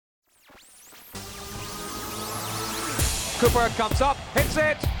Cooper comes up, hits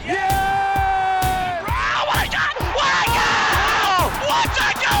it. Yeah! Oh my God! What a goal! What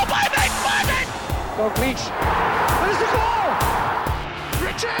a goal by McLaughlin! Dalglish. There's the goal!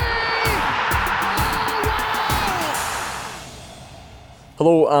 Richie!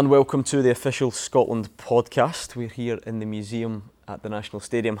 Hello and welcome to the official Scotland podcast. We're here in the museum at the National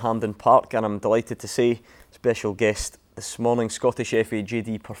Stadium, Hampden Park, and I'm delighted to say special guest this morning, Scottish FA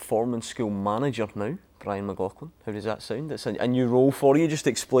JD Performance School manager now, Brian McLaughlin. How does that sound? It's a new role for you. Just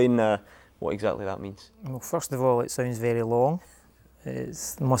explain what exactly that means. Well, first of all, it sounds very long.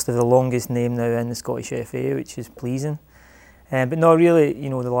 It's must have the longest name now in the Scottish FA, which is pleasing. But no, really,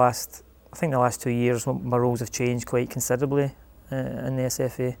 the last 2 years, my roles have changed quite considerably in the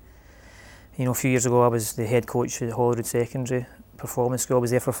SFA. A few years ago, I was the head coach at Holyrood Secondary Performance School. I was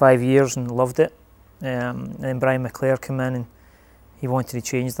there for 5 years and loved it. And then Brian McLaren came in and he wanted to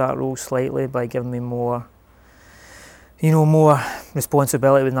change that role slightly by giving me more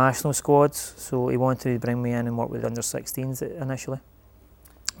responsibility with national squads. So he wanted to bring me in and work with under 16s initially,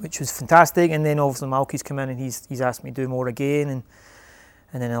 which was fantastic. And then obviously Malky's come in and he's asked me to do more again. And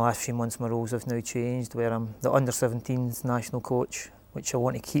then in the last few months my roles have now changed, where I'm the under 17s national coach, which I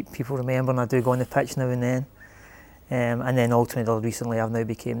want to keep people remembering. I do go on the pitch now and then. And then alternately recently I've now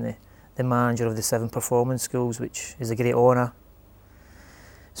become the manager of the 7 performance schools, which is a great honour.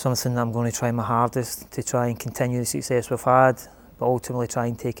 Something that I'm going to try my hardest to try and continue the success we've had, but ultimately try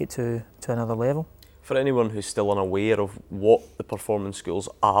and take it to another level. For anyone who's still unaware of what the performance schools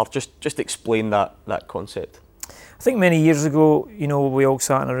are, just explain that concept. I think many years ago, we all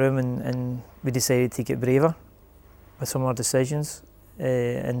sat in a room and we decided to get braver with some of our decisions,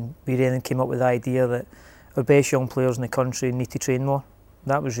 and we then came up with the idea that our best young players in the country need to train more.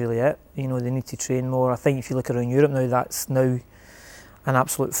 That was really it. They need to train more. I think if you look around Europe now, that's now an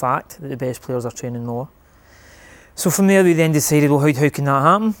absolute fact that the best players are training more. So from there we then decided, well, how can that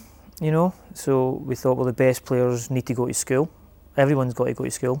happen? So we thought, well, the best players need to go to school. Everyone's got to go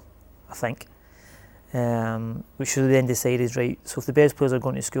to school, I think. Which we then decided, right, so if the best players are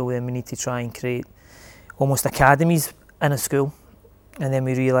going to school, then we need to try and create almost academies in a school. And then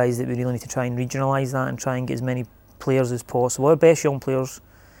we realised that we really need to try and regionalise that and try and get as many players as possible. Our best young players,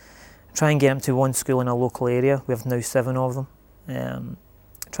 try and get them to one school in a local area. We have now 7 of them.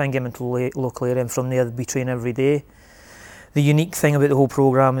 Try and get them into the local area, and from there we train every day. The unique thing about the whole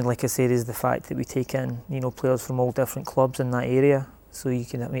programme, like I said, is the fact that we take in players from all different clubs in that area. So you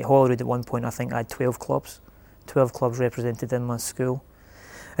can, Holyrood at one point I think I had 12 clubs represented in my school,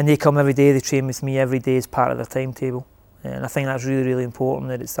 and they come every day. They train with me every day as part of their timetable, and I think that's really, really important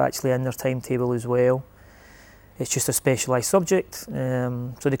that it's actually in their timetable as well. It's just a specialised subject.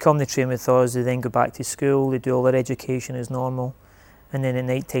 So they come, they train with us, they then go back to school, they do all their education as normal, and then at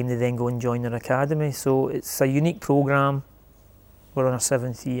night time they then go and join their academy. So it's a unique programme. We're on our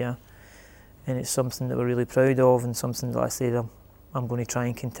 7th year, and it's something that we're really proud of, and something that I say that I'm going to try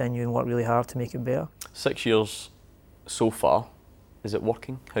and continue and work really hard to make it better. 6 years so far. Is it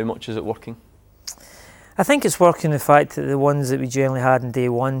working? How much is it working? I think it's working, the fact that the ones that we generally had in day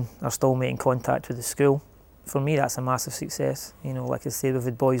one are still making contact with the school. For me, that's a massive success. Like I said, we've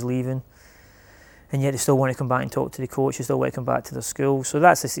had boys leaving, and yet they still want to come back and talk to the coach, they still want to come back to their school. So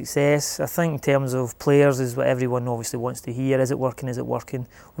that's a success. I think in terms of players is what everyone obviously wants to hear. Is it working? Is it working?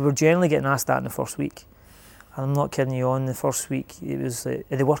 We were generally getting asked that in the first week. And I'm not kidding you, on the first week, it was, are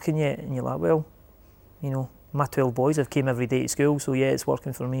they working yet? And you're like, well, my 12 boys have came every day to school, so yeah, it's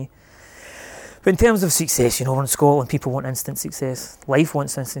working for me. But in terms of success, we're in Scotland, people want instant success. Life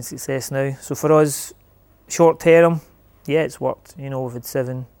wants instant success now. So for us, short term, yeah, it's worked. We've had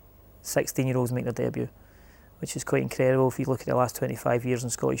 7 16-year-olds make their debut, which is quite incredible. If you look at the last 25 years in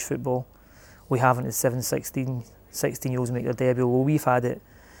Scottish football, we haven't had 7 16-year-olds make their debut. Well, we've had it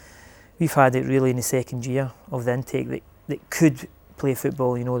really in the second year of the intake that could play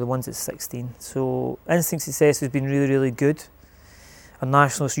football, the ones at 16. So instant success has been really, really good. Our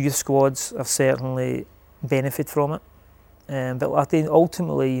national youth squads have certainly benefited from it. But I think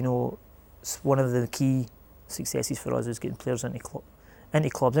ultimately, one of the key successes for us is getting players into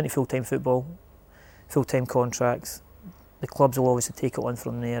clubs, into full-time football, full-time contracts. The clubs will obviously take it on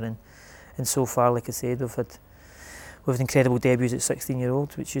from there, and so far, like I said, we've had incredible debuts at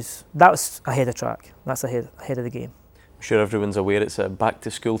 16-year-olds, that's ahead of track. That's ahead of the game. I'm sure everyone's aware it's back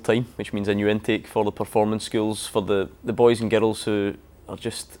to school time, which means a new intake for the performance schools for the boys and girls who are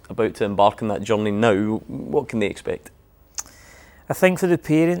just about to embark on that journey now. What can they expect? I think for the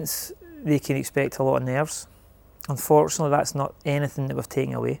parents, they can expect a lot of nerves. Unfortunately, that's not anything that we've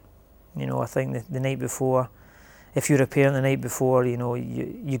taken away. I think the night before, if you're a parent the night before,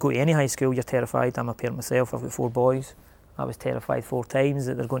 you go to any high school, you're terrified. I'm a parent myself, I've got 4 boys. I was terrified 4 times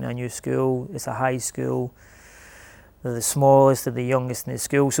that they're going to a new school. It's a high school. They're the smallest, they're the youngest in the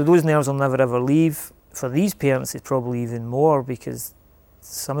school. So those nerves will never ever leave. For these parents, it's probably even more because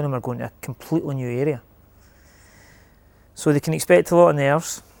some of them are going to a completely new area. So they can expect a lot of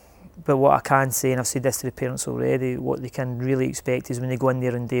nerves. But what I can say, and I've said this to the parents already, what they can really expect is when they go in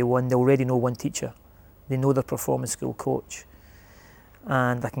there on day one, they already know one teacher. They know their performance school coach.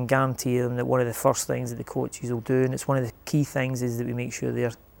 And I can guarantee them that one of the first things that the coaches will do, and it's one of the key things, is that we make sure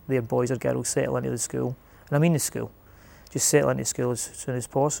their boys or girls settle into the school. And I mean the school. Just settle into school as soon as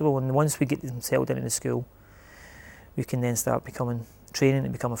possible. And once we get them settled into the school, we can then start training to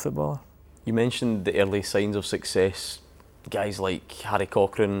become a footballer. You mentioned the early signs of success. Guys like Harry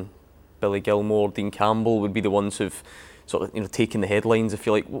Cochrane, Billy Gilmore, Dean Campbell would be the ones who've sort of taken the headlines, if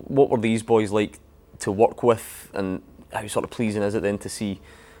you like. What were these boys like to work with, and how sort of pleasing is it then to see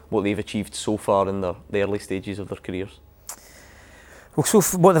what they've achieved so far in the early stages of their careers? Well,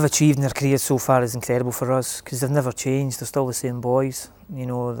 what they've achieved in their careers so far is incredible for us because they've never changed. They're still the same boys.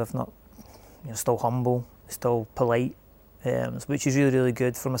 They've not, still humble, still polite, which is really, really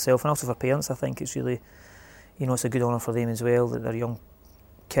good for myself and also for parents. I think it's really, it's a good honour for them as well that their young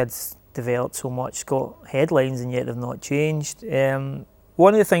kids developed so much, got headlines, and yet they've not changed.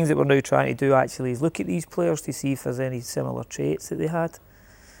 One of the things that we're now trying to do actually is look at these players to see if there's any similar traits that they had.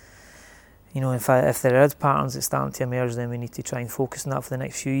 If there is patterns that start to emerge, then we need to try and focus on that for the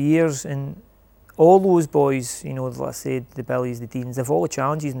next few years. And all those boys, like I said, the Billies, the Deans, they've all the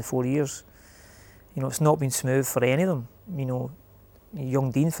challenges in the 4 years. It's not been smooth for any of them.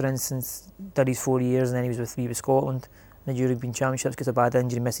 Young Dean, for instance, did his 4 years and then he was with Scotland in the European Championships because of a bad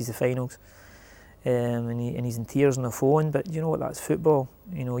injury, misses the finals. And he's in tears on the phone, but you know what, that's football.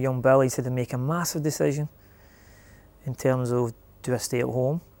 Young Billy's had to make a massive decision in terms of, do I stay at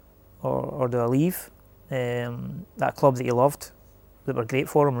home or do I leave? That club that he loved, that were great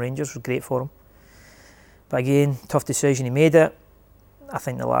for him, Rangers were great for him. But again, tough decision, he made it. I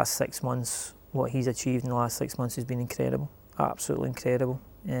think the last 6 months, what he's achieved in the last 6 months has been incredible, absolutely incredible.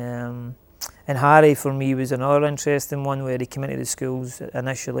 And Harry, for me, was another interesting one where he came into the schools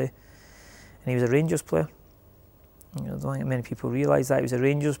initially and he was a Rangers player. I don't think many people realise that. He was a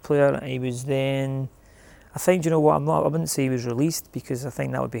Rangers player. He was then, I think, I wouldn't say he was released because I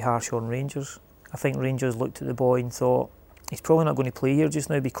think that would be harsh on Rangers. I think Rangers looked at the boy and thought, he's probably not going to play here just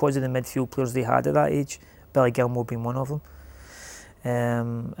now because of the midfield players they had at that age, Billy Gilmore being one of them.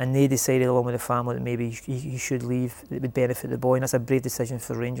 And they decided along with the family that maybe he should leave, it would benefit the boy, and that's a brave decision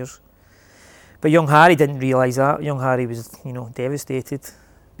for Rangers. But young Harry didn't realise that. Young Harry was, devastated.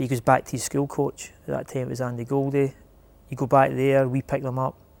 But he goes back to his school coach. At that time it was Andy Goldie. You go back there, we pick them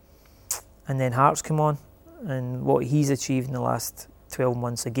up, and then Hearts come on, and what he's achieved in the last 12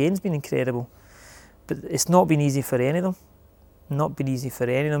 months again has been incredible. But it's not been easy for any of them. Not been easy for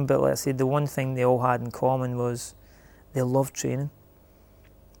any of them, but like I said, the one thing they all had in common was they loved training.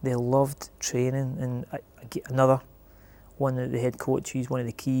 They loved training, and another one that the head coaches, one of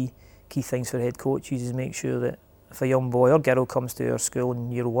the key things for head coaches is make sure that if a young boy or girl comes to our school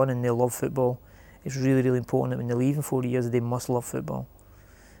in year 1 and they love football, it's really, really important that when they leave in 4 years they must love football.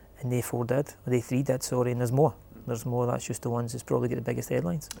 And they 3 did, and there's more. That's just the ones that's probably get the biggest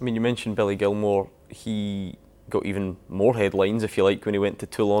headlines. I mean, you mentioned Billy Gilmore. He got even more headlines, if you like, when he went to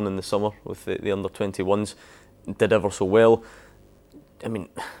Toulon in the summer with the under-21s, did ever so well. I mean,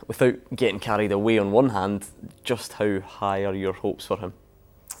 without getting carried away on one hand, just how high are your hopes for him?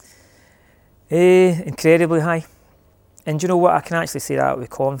 Incredibly high. And you know what, I can actually say that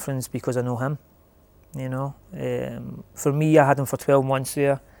with confidence because I know him. For me, I had him for 12 months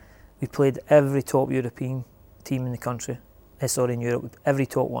there. We played every top European team in the country, in Europe, every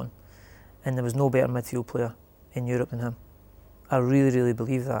top one. And there was no better midfield player in Europe than him. I really, really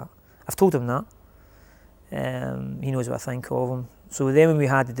believe that. I've told him that. He knows what I think of him. So then when we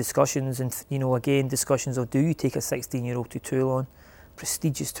had the discussions, and again, discussions of do you take a 16-year-old to Toulon,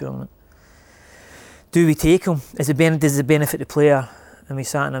 prestigious tournament? Do we take him? Does it benefit the player? And we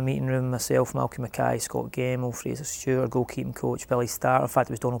sat in a meeting room, myself, Malcolm Mackay, Scott Gemmell, Fraser Stewart, goalkeeping coach, Billy Starr, in fact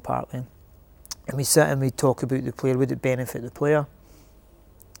it was Donald Park then. And we sit and we talk about the player, would it benefit the player?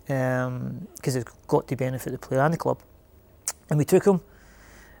 Because it's got to benefit the player and the club. And we took him,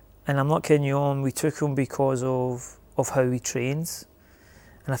 and I'm not kidding you on, we took him because of how he trains.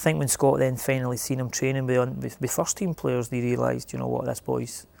 And I think when Scott then finally seen him training with first team players, they realised,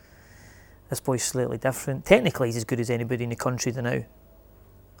 this boy's slightly different. Technically he's as good as anybody in the country now.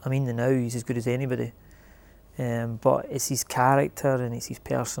 He's as good as anybody. But it's his character and it's his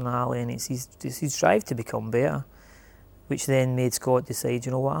personality and it's his drive to become better. which then made Scott decide,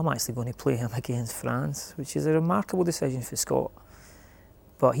 you know what, I'm actually going to play him against France, which is a remarkable decision for Scott.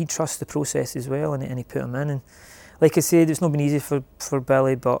 But he trusts the process as well, and he put him in. And like I said, it's not been easy for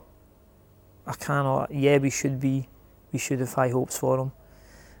Billy, but I cannot. Yeah, we should have high hopes for him,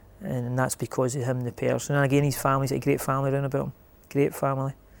 and that's because of him, the person. And again, his family's got a great family around about him. Great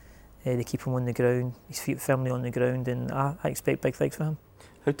family. They keep him on the ground. His feet firmly on the ground, and I expect big things for him.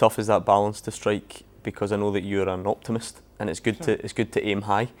 How tough is that balance to strike? Because I know that you're an optimist, and it's good to aim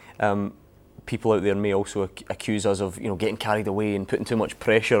high. People out there may also accuse us of getting carried away and putting too much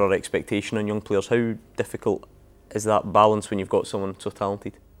pressure or expectation on young players. How difficult is that balance when you've got someone so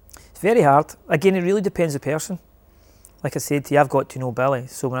talented? It's very hard. Again, it really depends on the person. Like I said to you, I've got to know Billy.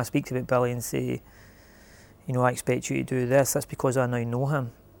 So when I speak to Billy and say, I expect you to do this, that's because I now know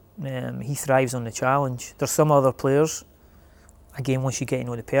him. He thrives on the challenge. There's some other players, again, once you get to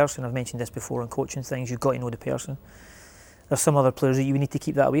know the person, I've mentioned this before in coaching things, you've got to know the person. There's some other players that you would need to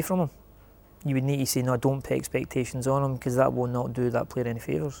keep that away from him. You would need to say, no, don't put expectations on him, because that will not do that player any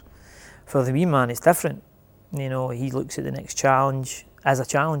favours. For the wee man, it's different. He looks at the next challenge as a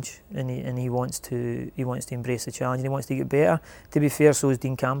challenge, and he wants to embrace the challenge, and he wants to get better. To be fair, so is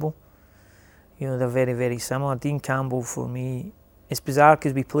Dean Campbell. They're very, very similar. Dean Campbell, for me, it's bizarre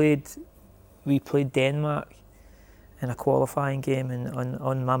because we played Denmark in a qualifying game, and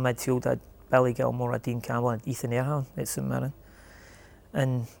on my midfield I had Billy Gilmore, Dean Campbell, and Ethan Erhan at St Mirren,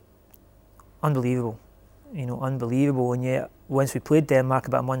 and unbelievable, unbelievable. And yet, once we played Denmark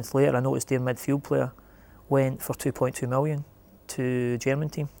about a month later, I noticed their midfield player went for 2.2 million to German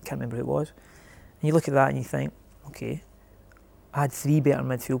team. Can't remember who it was. And you look at that and you think, okay, I had 3 better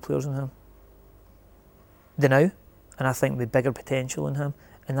midfield players than him now, and I think with bigger potential in him,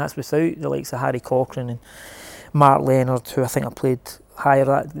 and that's without the likes of Harry Cochrane and Mark Leonard, who I think I played higher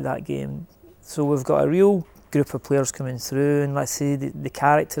that game. So we've got a real group of players coming through, and let's say the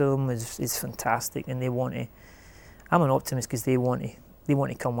character of them is fantastic, and they want to. I'm an optimist because they want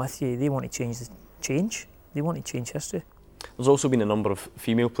to come with you. They want to change. They want to change history. There's also been a number of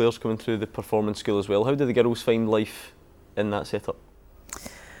female players coming through the performance school as well. How do the girls find life in that setup?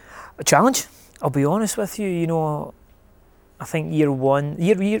 A challenge. I'll be honest with you. I think year one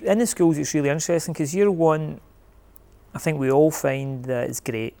in the schools it's really interesting, because year one, I think we all find that it's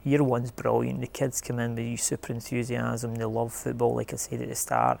great. Year one's brilliant. The kids come in with super enthusiasm. They love football, like I said at the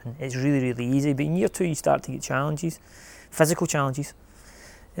start, and it's really, really easy. But in year two, you start to get challenges, physical challenges,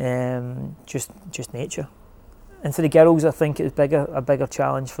 just nature. And for the girls, I think it's a bigger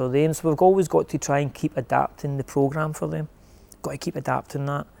challenge for them. So we've always got to try and keep adapting the programme for them. Got to keep adapting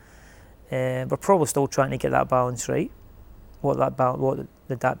that. We're probably still trying to get that balance right. What the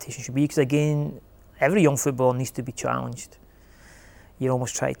adaptation should be, because again, every young footballer needs to be challenged. You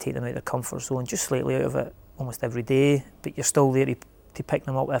almost try to take them out of their comfort zone, just slightly out of it, almost every day. But you're still there to pick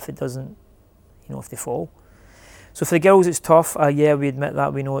them up if it doesn't, if they fall. So for the girls, it's tough. Yeah, we admit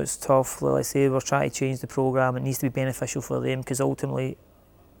that. We know it's tough. Like I say, we're trying to change the programme. It needs to be beneficial for them, because ultimately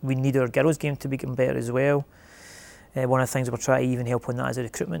we need our girls' game to become better as well. One of the things we're trying to even help on that is the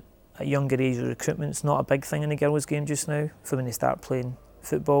recruitment. At younger age, recruitment's not a big thing in the girls' game just now for when they start playing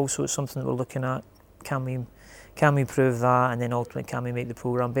football. So it's something that we're looking at. Can we improve that, and then ultimately can we make the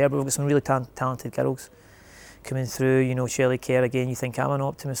programme better? But we've got some really talented girls coming through. Shelley Kerr, again, you think I'm an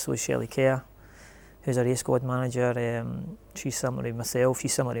optimist, so is Shelley Kerr, who's our A squad manager. She's similar to myself,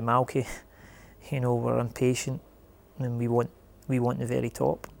 she's similar to Malky. We're impatient, and we want the very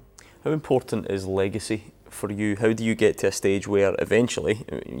top. How important is legacy for you? How do you get to a stage where eventually,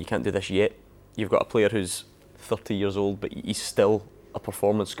 you can't do this yet, you've got a player who's 30 years old, but he's still a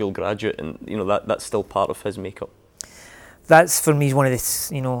performance school graduate, and that's still part of his makeup? That's for me one of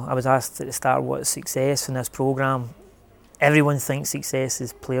the, I was asked at the start what is success in this programme. Everyone thinks success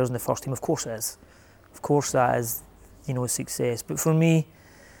is players in the first team. Of course it is. Of course that is, success. But for me,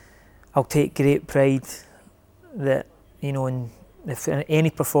 I'll take great pride that, if in any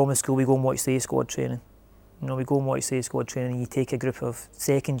performance school we go and watch the A squad training. We go and watch the A squad training, and you take a group of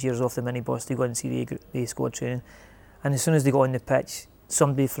second years off the minibus to go and see the A squad training. And as soon as they go on the pitch,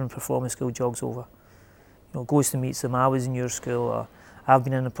 somebody from performance school jogs over. Goes to meet them. I was in your school, or I've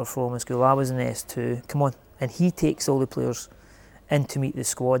been in a performance school, I was in S2, come on. And he takes all the players in to meet the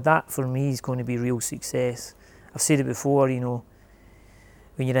squad. That for me is going to be real success. I've said it before,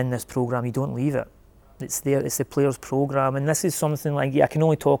 when you're in this programme, you don't leave it. It's there, it's the players' programme. And this is something like, I can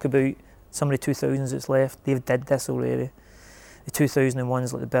only talk about some of the 2000s that's left. They've did this already. The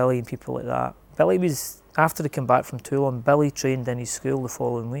 2001s, like the Billy and people like that. Billy was, after they came back from Toulon, Billy trained in his school the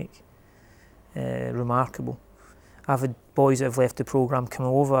following week. Remarkable. I've had boys that have left the programme come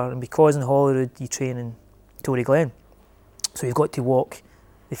over, and because in Holyrood you train in Tory Glen, So you've got to walk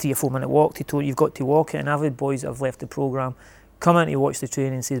the 3 or 4 minute walk to tour, you've got to walk it, and I've had boys that have left the programme come in to watch the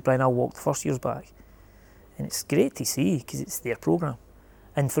training and says, Brian, I'll walk the first years back. And it's great to see because it's their programme.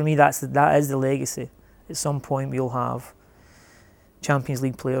 And for me, that is the legacy. At some point we'll have Champions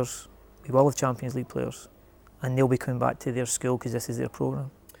League players, we will have Champions League players, and they'll be coming back to their school because this is their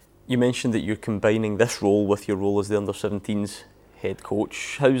programme. You mentioned that you're combining this role with your role as the under-17s head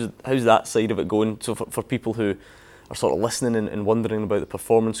coach. How's that side of it going? So for people who are sort of listening and wondering about the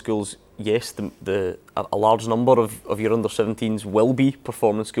performance schools, yes, a large number of your under-17s will be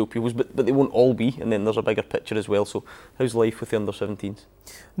performance school pupils, but they won't all be, and then there's a bigger picture as well. So how's life with the under-17s?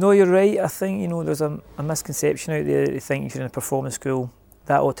 No, you're right. I think, there's a misconception out there. They think if you're in a performance school,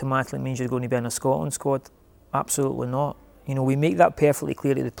 that automatically means you're going to be in a Scotland squad. Absolutely not. We make that perfectly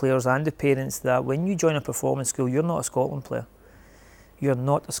clear to the players and the parents that when you join a performance school, you're not a Scotland player. You're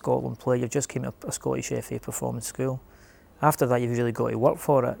not a Scotland player. You've just came to a Scottish FA performance school. After that, you've really got to work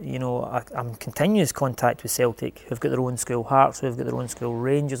for it. I'm in continuous contact with Celtic, who've got their own school, Hearts, who've got their own school,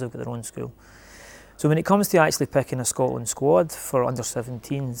 Rangers have got their own school. So when it comes to actually picking a Scotland squad for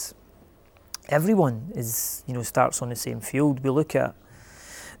under-17s, everyone starts on the same field. We look at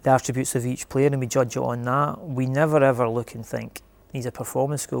the attributes of each player and we judge it on that. We never ever look and think, he's a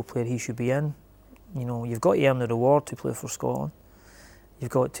performance school player, he should be in. You've got to earn the reward to play for Scotland.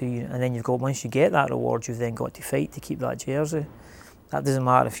 And then once you get that reward, you've then got to fight to keep that jersey. That doesn't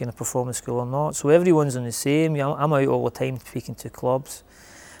matter if you're in a performance school or not. So everyone's on the same. I'm out all the time speaking to clubs.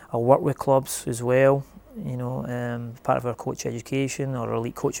 I work with clubs as well, part of our coach education or our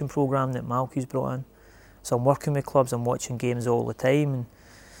elite coaching programme that Malky's brought in. So I'm working with clubs, I'm watching games all the time. And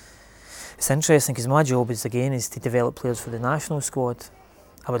it's interesting because my job is to develop players for the national squad.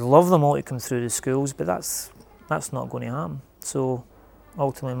 I would love them all to come through the schools, but that's not going to happen. So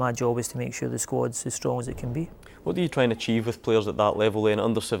ultimately my job is to make sure the squad's as strong as it can be. What do you try and achieve with players at that level then?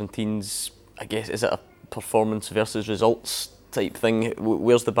 Under-17s, I guess, is it a performance versus results type thing?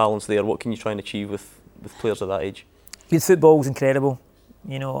 Where's the balance there? What can you try and achieve with players at that age? Youth football is incredible.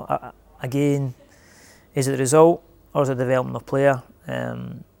 Again, is it the result or is it the development of player?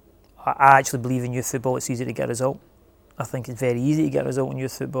 I actually believe in youth football it's easy to get a result. I think it's very easy to get a result in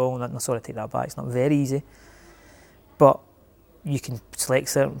youth football. Take that back, it's not very easy. But you can select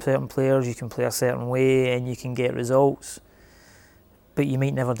certain players, you can play a certain way and you can get results. But you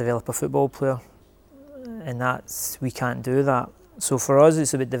might never develop a football player. And we can't do that. So for us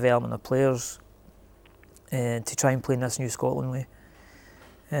it's about development of players to try and play in this new Scotland way.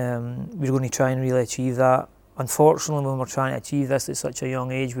 We're going to try and really achieve that. Unfortunately, when we're trying to achieve this at such a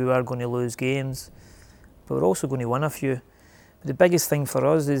young age, we are going to lose games, but we're also going to win a few. But the biggest thing for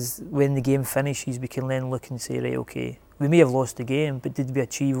us is when the game finishes, we can then look and say, right, okay, we may have lost the game, but did we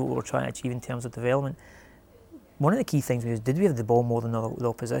achieve what we were trying to achieve in terms of development? One of the key things was, did we have the ball more than the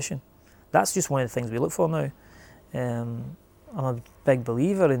opposition? That's just one of the things we look for now. I'm a big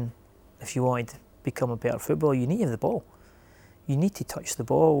believer in, if you want to become a better footballer, you need to have the ball. You need to touch the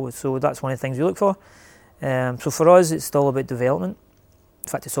ball, so that's one of the things we look for. So for us, it's still about development. In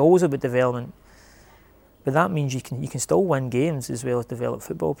fact, it's always about development. But that means you can still win games as well as develop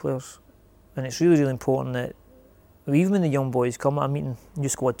football players. And it's really, really important that even when the young boys come, I'm meeting new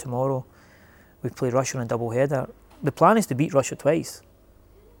squad tomorrow, we play Russia in a double header. The plan is to beat Russia twice.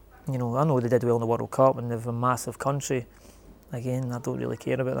 I know they did well in the World Cup and they're a massive country. Again, I don't really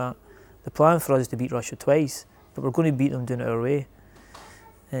care about that. The plan for us is to beat Russia twice, but we're going to beat them doing it our way.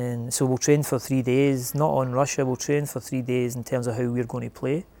 And so we'll train for 3 days, not on Russia, we'll train for 3 days in terms of how we're going to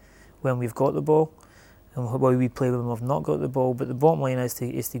play when we've got the ball and how we play when we've not got the ball. But the bottom line is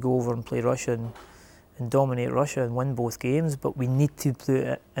to go over and play Russia and dominate Russia and win both games, but we need to do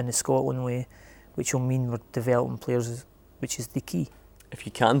it in the Scotland way, which will mean we're developing players, which is the key. If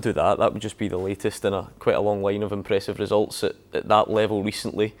you can do that, that would just be the latest in quite a long line of impressive results at that level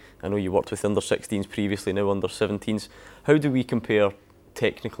recently. I know you worked with under-16s previously, now under-17s. How do we compare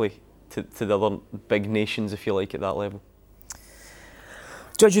technically to the other big nations, if you like, at that level?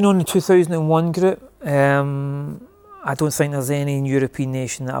 Judging on the 2001 group, I don't think there's any European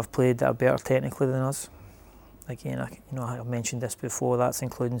nation that I've played that are better technically than us. Again, I've mentioned this before, that's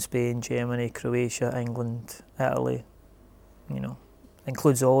including Spain, Germany, Croatia, England, Italy,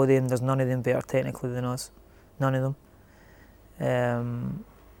 includes all of them. There's none of them better technically than us, none of them.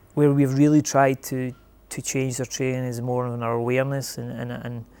 Where we've really tried to change their training is more on our awareness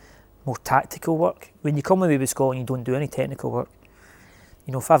and more tactical work. When you come away with Scotland, you don't do any technical work.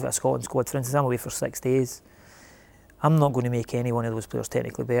 If I've got a Scotland squad, for instance, I'm away for 6 days, I'm not going to make any one of those players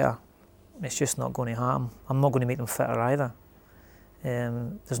technically better. It's just not going to happen. I'm not going to make them fitter either.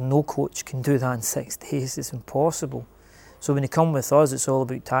 There's no coach can do that in 6 days. It's impossible. So when they come with us, it's all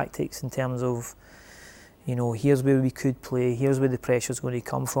about tactics in terms of, here's where we could play, here's where the pressure's going to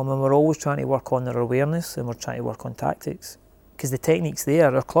come from, and we're always trying to work on their awareness and we're trying to work on tactics. Because the technique's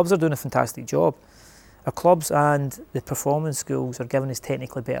there. Our clubs are doing a fantastic job. Our clubs and the performance schools are giving us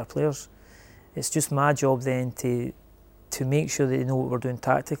technically better players. It's just my job then to make sure that they know what we're doing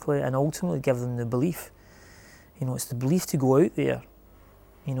tactically and ultimately give them the belief. It's the belief to go out there,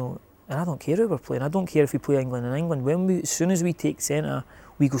 and I don't care who we're playing. I don't care if we play England in England. As soon as we take centre,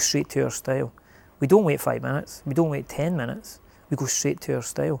 we go straight to our style. We don't wait 5 minutes. We don't wait 10 minutes. We go straight to our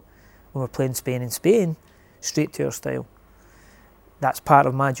style. When we're playing Spain in Spain, straight to our style. That's part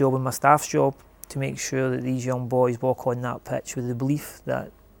of my job and my staff's job, to make sure that these young boys walk on that pitch with the belief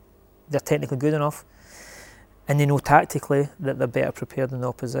that they're technically good enough and they know tactically that they're better prepared than the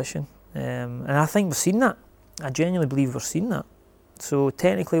opposition. And I think we've seen that. I genuinely believe we've seen that. So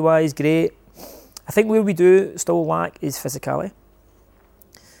technically wise, great. I think where we do still lack is physicality.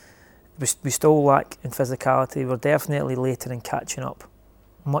 We still lack in physicality. We're definitely later in catching up.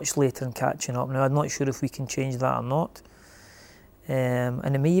 Much later in catching up. Now, I'm not sure if we can change that or not.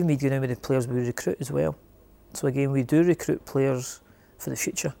 And it may even be going out with the players we recruit as well. So again, we do recruit players for the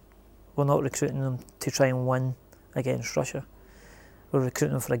future. We're not recruiting them to try and win against Russia. We're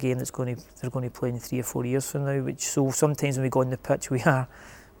recruiting them for a game they're going to play in 3 or 4 years from now. So sometimes when we go on the pitch, we are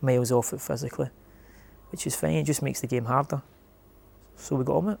miles off it physically, which is fine. It just makes the game harder. So we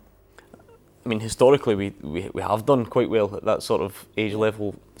got on with it. I mean, historically, we have done quite well at that sort of age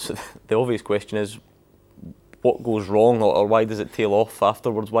level. So the obvious question is, what goes wrong, or why does it tail off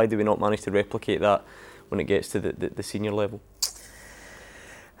afterwards? Why do we not manage to replicate that when it gets to the senior level?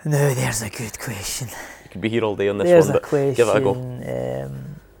 No, there's a good question. You could be here all day on this one, but give it a go.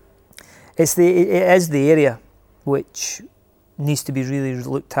 It is the area which needs to be really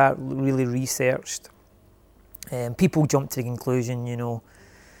looked at, really researched. People jump to the conclusion,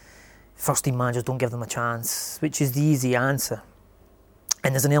 first team managers don't give them a chance, which is the easy answer.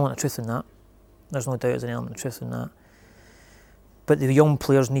 And there's an element of truth in that. There's no doubt there's an element of truth in that. But the young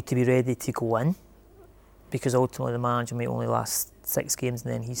players need to be ready to go in, because ultimately the manager may only last 6 games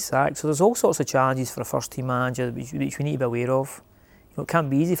and then he's sacked. So there's all sorts of challenges for a first team manager which we need to be aware of. It can't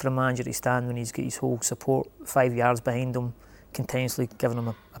be easy for a manager to stand when he's got his whole support 5 yards behind him, continuously giving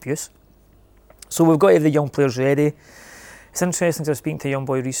him abuse. So we've got to have the young players ready. It's interesting, because I was speaking to a young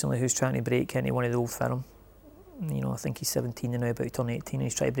boy recently who's trying to break into one of the old firm. I think he's 17 now, about to turn 18, and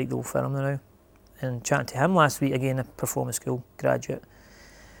he's trying to break the old firm now. And chatting to him last week, again, a performance school graduate,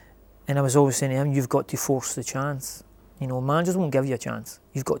 and I was always saying to him, you've got to force the chance. Managers won't give you a chance.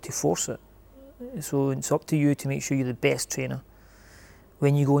 You've got to force it. So it's up to you to make sure you're the best trainer.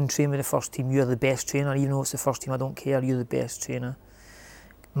 When you go and train with the first team, you're the best trainer. Even though it's the first team, I don't care, you're the best trainer.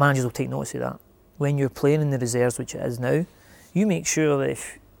 Managers will take notice of that. When you're playing in the reserves, which it is now, you make sure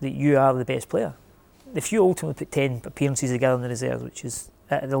that you are the best player. If you ultimately put 10 appearances together in the reserves, which is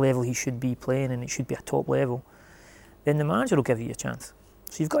at the level he should be playing, and it should be a top level, then the manager will give you a chance.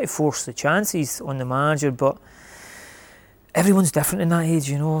 So you've got to force the chances on the manager, but everyone's different in that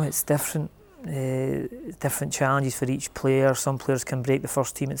age, it's different. Different challenges for each player. Some players can break the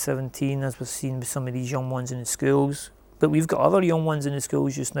first team at 17, as we've seen with some of these young ones in the schools. But we've got other young ones in the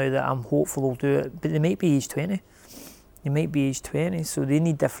schools just now that I'm hopeful will do it, but they might be age 20. So they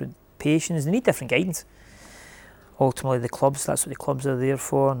need different patience, they need different guidance. Ultimately that's what the clubs are there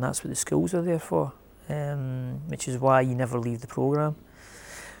for, and that's what the schools are there for, which is why you never leave the programme.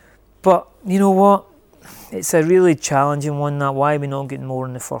 But you know what? It's a really challenging one, that why are we not getting more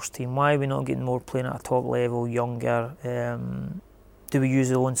in the first team? Why are we not getting more playing at a top level, younger? Do we use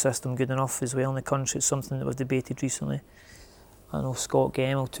the loan system good enough as well in the country? It's something that was debated recently. I know Scott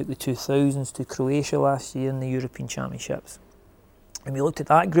Gemmell took the 2000s to Croatia last year in the European Championships. And we looked at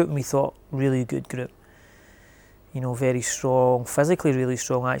that group and we thought, really good group. Very strong, physically really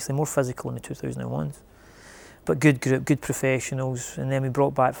strong, actually more physical in the 2001s. But good group, good professionals. And then we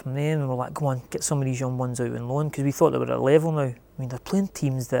brought back from them and we're like, come on, get some of these young ones out on loan, because we thought they were at a level now. They're playing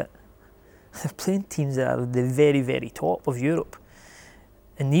teams that are the very, very top of Europe.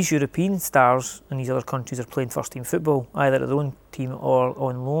 And these European stars in these other countries are playing first team football, either at their own team or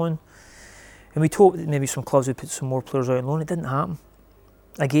on loan. And we hoped that maybe some clubs would put some more players out on loan. It didn't happen.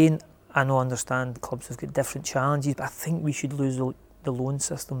 Again, I understand clubs have got different challenges, but I think we should use the loan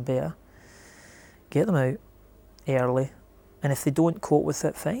system better. Get them out early, and if they don't cope with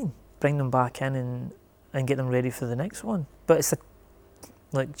it, fine. Bring them back in and get them ready for the next one. But it's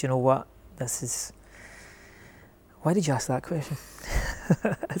do you know what? Why did you ask that question?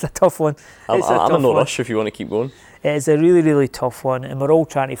 It's a tough one. I'm in no rush if you want to keep going. It's a really, really tough one, and we're all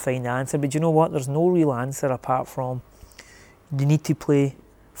trying to find the answer. But you know what? There's no real answer apart from They need to play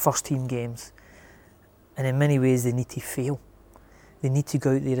first team games, and in many ways they need to fail. They need to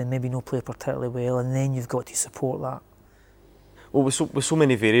go out there and maybe not play particularly well, and then you've got to support that. Well, with so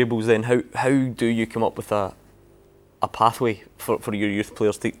many variables then, how do you come up with a pathway for your youth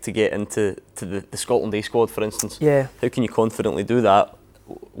players to get into the Scotland A squad, for instance? Yeah. How can you confidently do that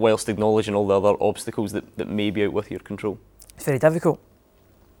whilst acknowledging all the other obstacles that may be out with your control? It's very difficult.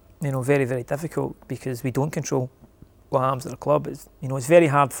 Very, very difficult, because we don't control what happens at the club. It's very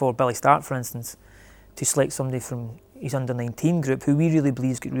hard for Billy Stark, for instance, to select somebody from his under-19 group who we really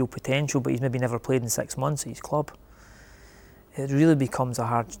believe has got real potential, but he's maybe never played in 6 months at his club. It really becomes a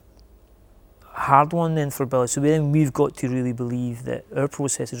hard one then for Billy. So then we've got to really believe that our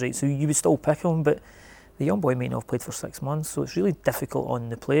process is right. So you would still pick him, but the young boy might not have played for 6 months, so it's really difficult on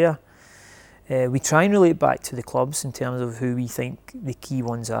the player. We try and relate back to the clubs in terms of who we think the key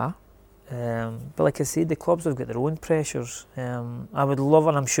ones are. But like I said, the clubs have got their own pressures. I would love,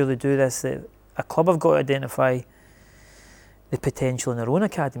 and I'm sure they do this, that a club have got to identify the potential in their own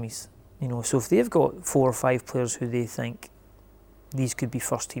academies. So if they've got 4 or 5 players who they think these could be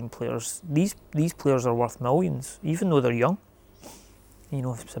first team players, these players are worth millions, even though they're young.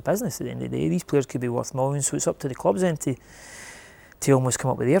 If it's a business at the end of the day, these players could be worth millions. So it's up to the clubs then to almost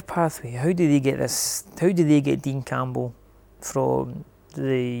come up with their pathway. How do they get this? How do they get Dean Campbell from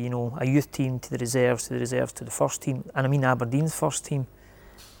a youth team to the reserves to the first team? And I mean Aberdeen's first team.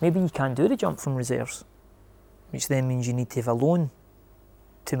 Maybe you can't do the jump from reserves, which then means you need to have a loan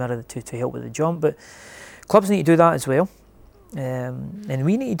to help with the jump. But clubs need to do that as well, and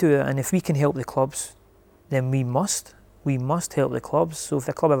we need to do it. And if we can help the clubs, then we must help the clubs. So if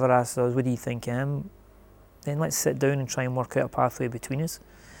the club ever asks us, what do you think, then let's sit down and try and work out a pathway between us,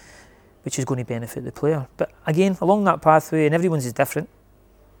 which is going to benefit the player. But again, along that pathway, and everyone's is different,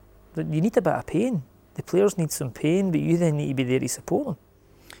 but you need a bit of pain. The players need some pain, but you then need to be there to support them.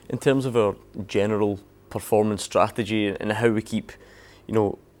 In terms of our general performance strategy and how we keep,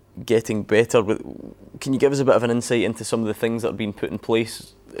 getting better, can you give us a bit of an insight into some of the things that are being put in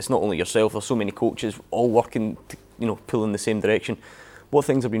place? It's not only yourself, there's so many coaches all working to, pull in the same direction. What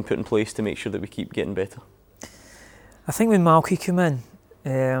things have been put in place to make sure that we keep getting better? I think when Malky came in,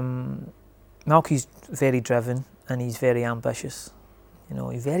 Malky's very driven and he's very ambitious.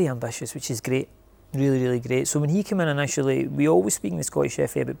 He's very ambitious, which is great. Really, really great. So when he came in initially, we always speak in the Scottish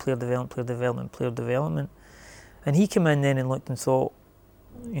FA about player development. And he came in then and looked and thought,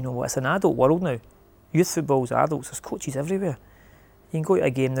 it's an adult world now. Youth football's adults, there's coaches everywhere. You can go to a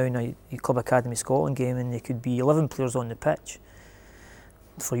game now in a Club Academy Scotland game and there could be 11 players on the pitch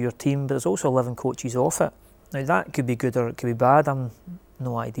for your team, but there's also 11 coaches off it. Now that could be good or it could be bad, I'm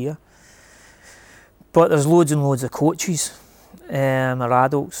no idea. But there's loads and loads of coaches. Are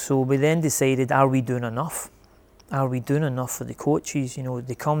adults, so we then decided, are we doing enough? Are we doing enough for the coaches?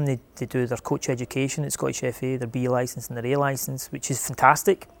 They come, they do their coach education at Scottish FA, their B licence and their A licence, which is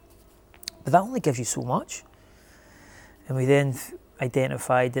fantastic, but that only gives you so much. And we then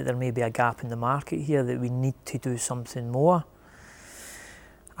identified that there may be a gap in the market here, that we need to do something more.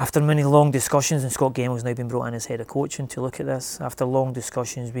 After many long discussions, and Scott Gemmell's now been brought in as head of coaching to look at this, after long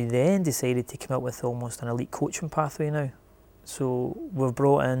discussions we then decided to come up with almost an elite coaching pathway now. So we've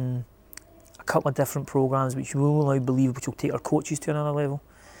brought in a couple of different programmes which we will now believe which will take our coaches to another level.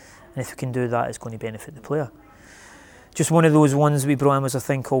 And if we can do that, it's going to benefit the player. Just one of those ones we brought in was a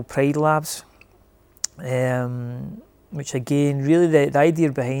thing called Pride Labs, which again, really the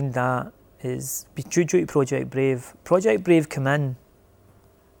idea behind that is due to Project Brave. Project Brave come in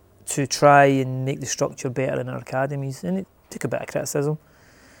to try and make the structure better in our academies, and it took a bit of criticism.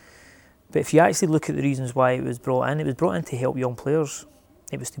 But if you actually look at the reasons why it was brought in to help young players.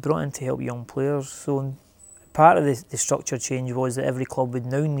 So part of the structure change was that every club would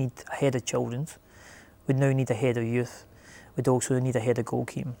now need a head of children's, would now need a head of youth, would also need a head of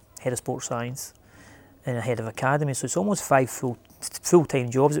goalkeeping, head of sports science, and a head of academy. So it's almost 5 full-time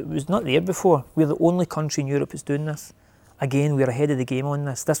jobs. It was not there before. We're the only country in Europe that's doing this. Again, we're ahead of the game on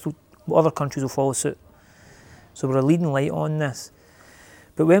this. Other countries will follow suit. So we're a leading light on this.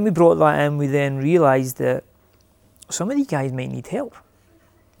 But when we brought that in, we then realised that some of these guys might need help.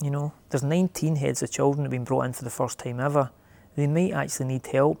 There's 19 heads of children that have been brought in for the first time ever. They might actually need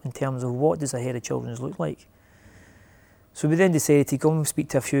help in terms of what does a head of children's look like. So we then decided to go and speak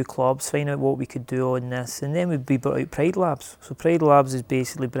to a few clubs, find out what we could do on this, and then we brought out Pride Labs. So Pride Labs is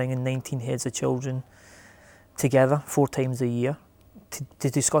basically bringing 19 heads of children together 4 times a year to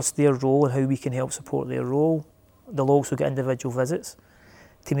discuss their role and how we can help support their role. They'll also get individual visits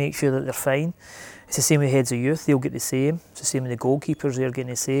to make sure that they're fine. It's the same with heads of youth, they'll get the same. It's the same with the goalkeepers, they're getting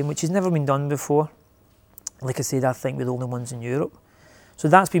the same, which has never been done before. Like I said, I think we're the only ones in Europe. So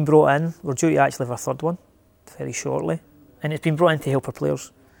that's been brought in. We're due to actually have our third one very shortly. And it's been brought in to help our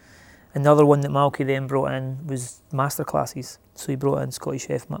players. Another one that Malky then brought in was master classes. So he brought in Scottish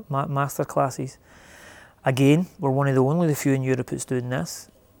Chef master classes. Again, we're one of the few in Europe that's doing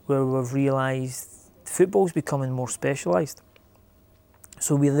this, where we've realised football's becoming more specialised.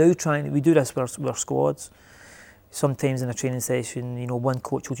 So we're now we do this with our squads. Sometimes in a training session, you know, one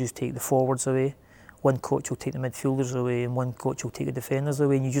coach will just take the forwards away, one coach will take the midfielders away, and one coach will take the defenders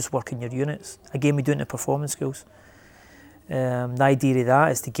away, and you just work in your units. Again, we do it in the performance schools. The idea of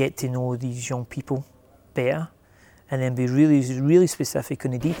that is to get to know these young people better, and then be really, really specific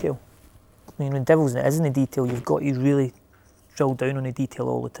on the detail. I mean, the devil's is in the detail. You've got to really drill down on the detail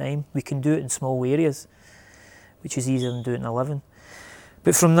all the time. We can do it in small areas, which is easier than doing it in 11.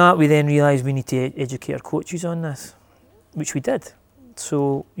 But from that, we then realised we need to educate our coaches on this, which we did.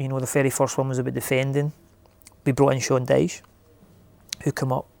 So, you know, the very first one was about defending. We brought in Sean Dyche, who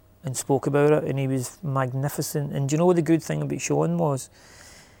came up and spoke about it, and he was magnificent. And do you know what the good thing about Sean was?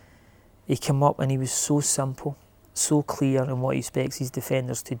 He came up and he was so simple, so clear in what he expects his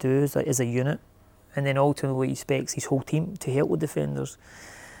defenders to do as a unit, and then ultimately what he expects his whole team to help with defenders.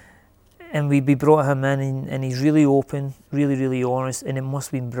 And we brought him in, and he's really open, really, really honest, and it must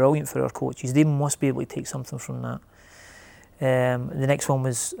have been brilliant for our coaches. They must be able to take something from that. The next one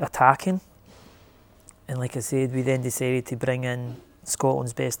was attacking, and like I said, we then decided to bring in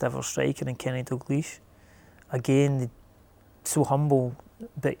Scotland's best ever striker in Kenny Dalglish. Again, so humble,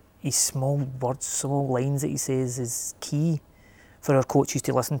 but his small words, small lines that he says is key for our coaches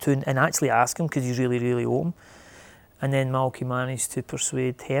to listen to and actually ask him, because he's really, really open. And then Malky managed to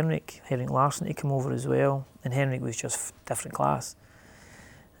persuade Henrik Larsson to come over as well, and Henrik was just different class.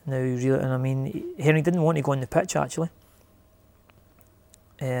 Henrik didn't want to go on the pitch actually,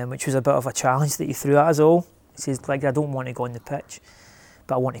 which was a bit of a challenge that he threw at us all. He says, like, I don't want to go on the pitch,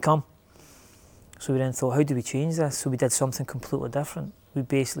 but I want to come. So we then thought, how do we change this? So we did something completely different. We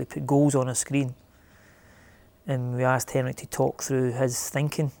basically put goals on a screen, and we asked Henrik to talk through his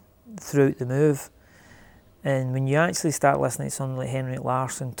thinking throughout the move. And when you actually start listening to someone like Henrik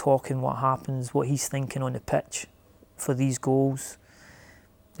Larsson talking what happens, what he's thinking on the pitch for these goals,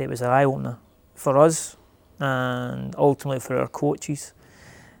 it was an eye-opener for us and ultimately for our coaches.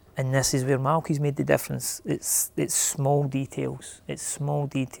 And this is where Malky's made the difference. It's small details. It's small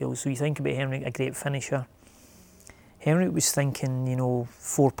details. So you think about Henrik, a great finisher. Henrik was thinking, you know,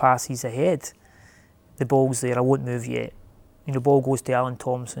 4 passes ahead. The ball's there, I won't move yet. You know, the ball goes to Alan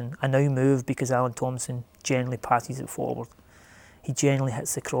Thompson. I now move because Alan Thompson generally passes it forward. He generally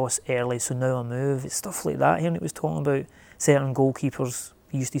hits the cross early, so now I move. It's stuff like that Henrik was talking about. Certain goalkeepers,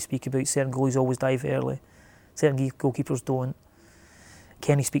 he used to speak about, certain goalies always dive early. Certain goalkeepers don't.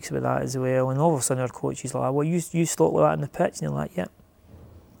 Kenny speaks about that as well, and all of a sudden our coach is like, well, you talk like that on the pitch, and they're like, yeah.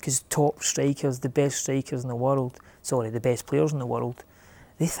 Because top strikers, the best strikers in the world, the best players in the world,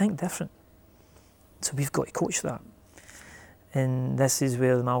 they think different. So we've got to coach that. And this is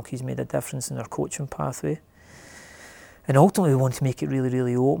where the Malky's made a difference in our coaching pathway. And ultimately we want to make it really,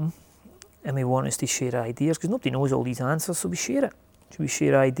 really open, and we want us to share ideas, because nobody knows all these answers, so we share it. So we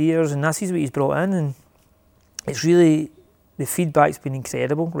share ideas, and this is what he's brought in, and it's really, the feedback's been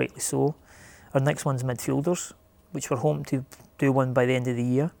incredible, rightly so. Our next one's midfielders, which we're hoping to do one by the end of the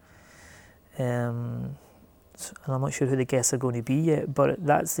year. And I'm not sure who the guests are going to be yet, but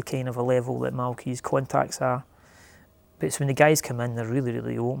that's the kind of a level that Malky's contacts are. But it's when the guys come in, they're really,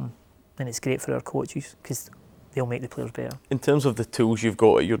 really open, and it's great for our coaches because they'll make the players better. In terms of the tools you've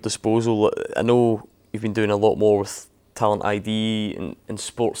got at your disposal, I know you've been doing a lot more with talent ID and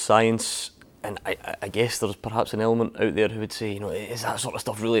sports science, and I guess there's perhaps an element out there who would say, you know, is that sort of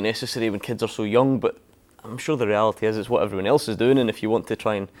stuff really necessary when kids are so young? But I'm sure the reality is it's what everyone else is doing, and if you want to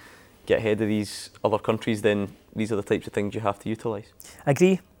try and get ahead of these other countries, then these are the types of things you have to utilise. I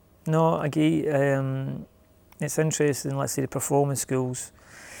agree. It's interesting, let's say the performance schools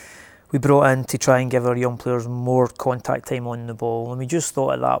we brought in to try and give our young players more contact time on the ball, and we just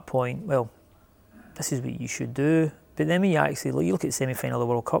thought at that point, well, this is what you should do. But then when you actually look, you look at the semi-final of the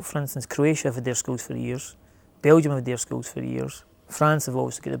World Cup, for instance, Croatia have had their schools for years, Belgium have had their schools for years, France have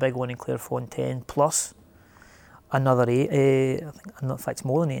obviously got the big one in Clairefontaine, plus another 8, I think, in fact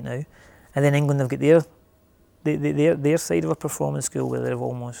more than 8 now, and then England have got their side of a performance school where they've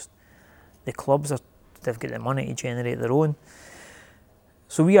almost, the clubs they've got the money to generate their own.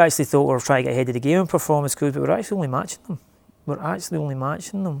 So we actually thought we were trying to get ahead of the game in performance schools, but we're actually only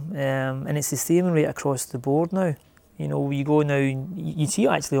matching them. And it's the same rate across the board now. You know, you go now, you see it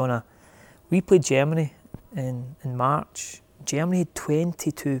actually we played Germany in March. Germany had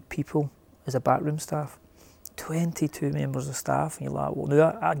 22 people as a backroom staff. 22 members of staff, and you're like, well,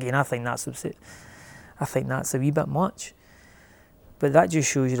 no, again, I think that's a wee bit much. But that just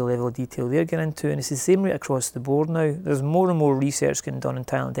shows you the level of detail they're getting into, and it's the same right across the board now. There's more and more research getting done in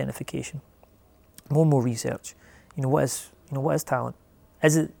talent identification. More and more research. What is talent?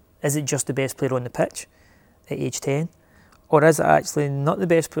 Is it just the best player on the pitch at age 10? Or is it actually not the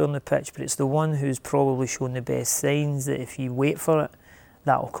best player on the pitch, but it's the one who's probably shown the best signs that if you wait for it,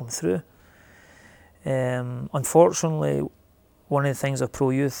 that'll come through? Unfortunately, one of the things of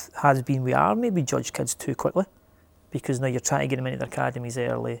pro youth has been we are maybe judge kids too quickly, because now you're trying to get them into their academies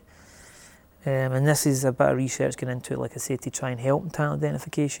early. And this is a bit of research going into it, like I said, to try and help in talent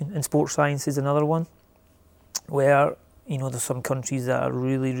identification. And sports science is another one, where there's some countries that are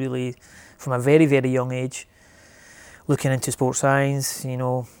really, really, from a very, very young age, looking into sports science.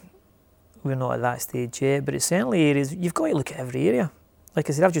 We're not at that stage yet, but it's certainly areas, you've got to look at every area. Like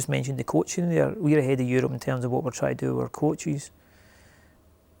I said, I've just mentioned the coaching there. We're ahead of Europe in terms of what we're trying to do with our coaches.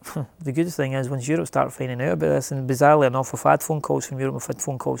 The good thing is, once Europe start finding out about this, and bizarrely enough, we've had phone calls from Europe, we've had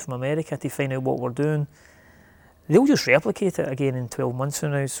phone calls from America to find out what we're doing, they'll just replicate it again in 12 months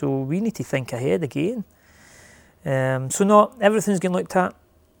from now, so we need to think ahead again. So not everything's getting looked at,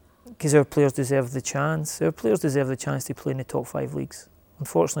 because our players deserve the chance. Our players deserve the chance to play in the top 5 leagues.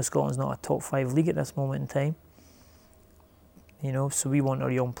 Unfortunately, Scotland's not a top 5 league at this moment in time. So we want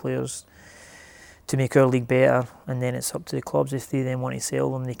our young players to make our league better, and then it's up to the clubs. If they then want to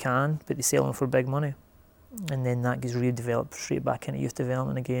sell them, they can, but they sell them for big money, and then that gets redeveloped straight back into youth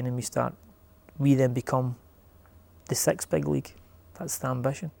development again, and we then become the 6th big league. That's the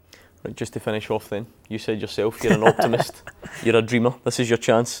ambition. Right, just to finish off then, you said yourself you're an optimist, you're a dreamer. This is your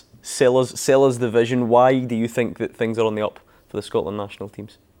chance. Sell us the vision. Why do you think that things are on the up for the Scotland national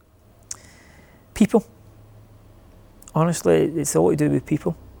teams? People. Honestly, it's all to do with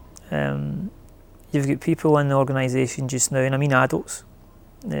people. You've got people in the organisation just now, and I mean adults.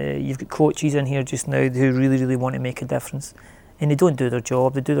 You've got coaches in here just now who really, really want to make a difference. And they don't do their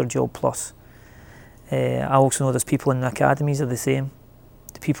job, they do their job plus. I also know there's people in the academies are the same.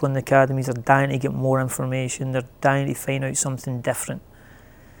 The people in the academies are dying to get more information, they're dying to find out something different.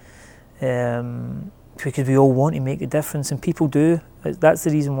 Because we all want to make a difference, and people do. That's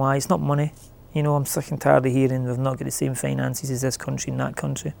the reason why. It's not money. I'm sick and tired of hearing we've not got the same finances as this country and that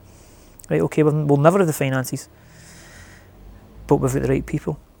country. Right, okay, we'll never have the finances, but we've got the right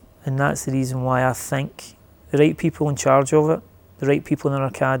people. And that's the reason why I think the right people in charge of it, the right people in our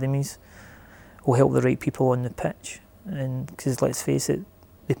academies, will help the right people on the pitch. And because let's face it,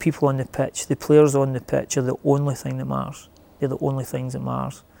 the people on the pitch, the players on the pitch are the only thing that matters. They're the only things that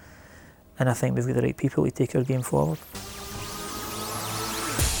matters. And I think we've got the right people to take our game forward.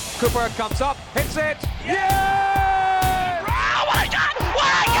 Cooper comes up, hits it. Yeah! Oh my God! What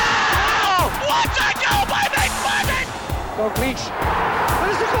a goal! What a goal by McLaughlin! Dalglish.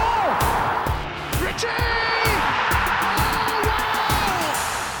 There's the goal! Richie!